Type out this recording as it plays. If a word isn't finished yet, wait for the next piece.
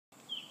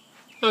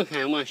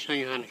Okay, I'm going to show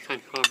you how to cut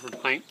copper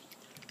pipe.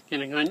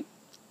 Get a good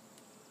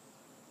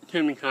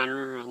tubing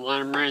cutter. A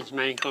lot of brands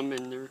make them,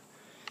 and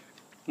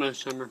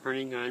most of them are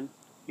pretty good.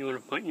 You want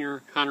to put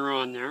your cutter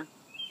on there.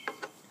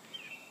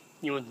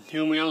 You want the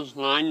two wheels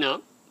lined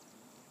up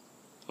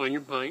on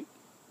your pipe,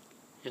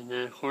 and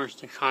then of course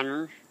the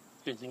cutter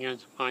is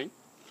against the pipe.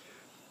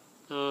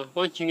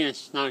 Once you get it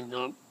snugged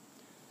up,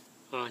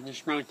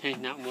 just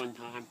rotate that one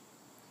time.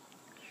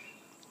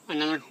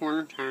 Another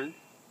quarter turn.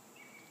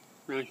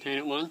 Rotate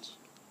it once.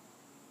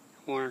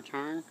 Quarter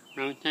turn.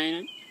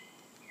 Rotate it.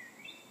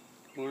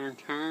 Quarter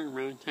turn.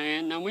 Rotate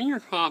it. Now when you're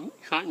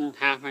cutting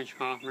half-inch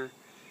copper,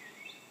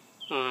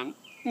 you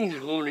can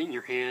hold it in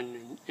your hand,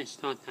 and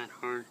it's not that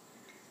hard.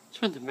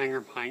 It's with the bigger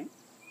pipe.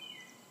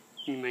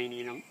 You may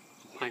need a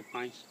pipe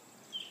vise.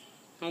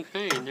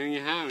 Okay, and there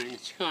you have it.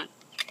 It's cut.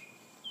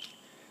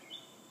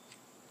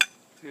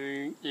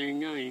 There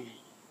you go.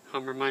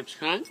 Copper pipe's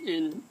cut,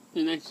 and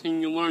the next thing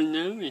you want to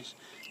do is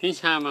these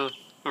have a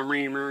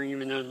reamer,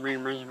 even though the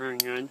reamer is very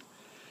good.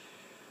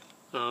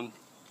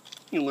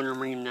 You want to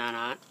ream that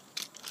out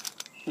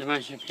the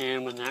best you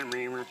can with that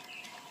reamer.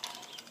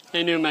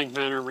 They do make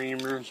better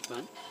reamers,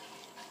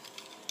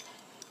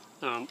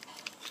 but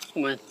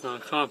with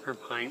copper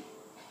pipe,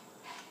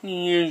 you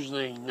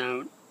usually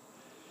don't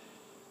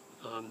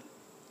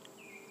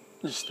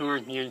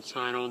distort the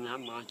inside all that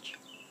much.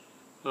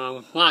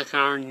 With black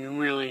iron, you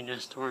really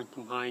distort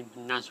the pipe,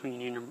 and that's when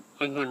you need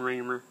a good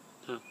reamer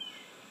to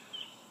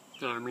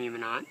ream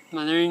it out.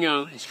 But there you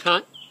go, it's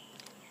cut.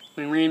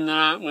 We reamed that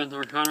out with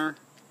our cutter.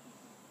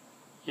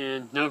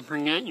 And don't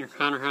forget, your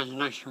cutter has an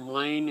extra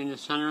blade in the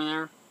center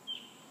there.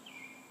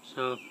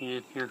 So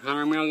if your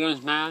cutter wheel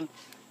goes bad,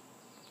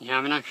 you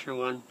have an extra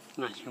one,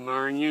 unless you've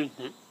already used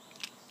it.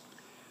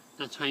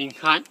 That's how you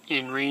cut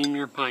and ream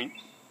your pipe.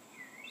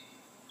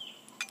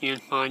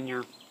 And find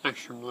your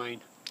extra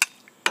blade.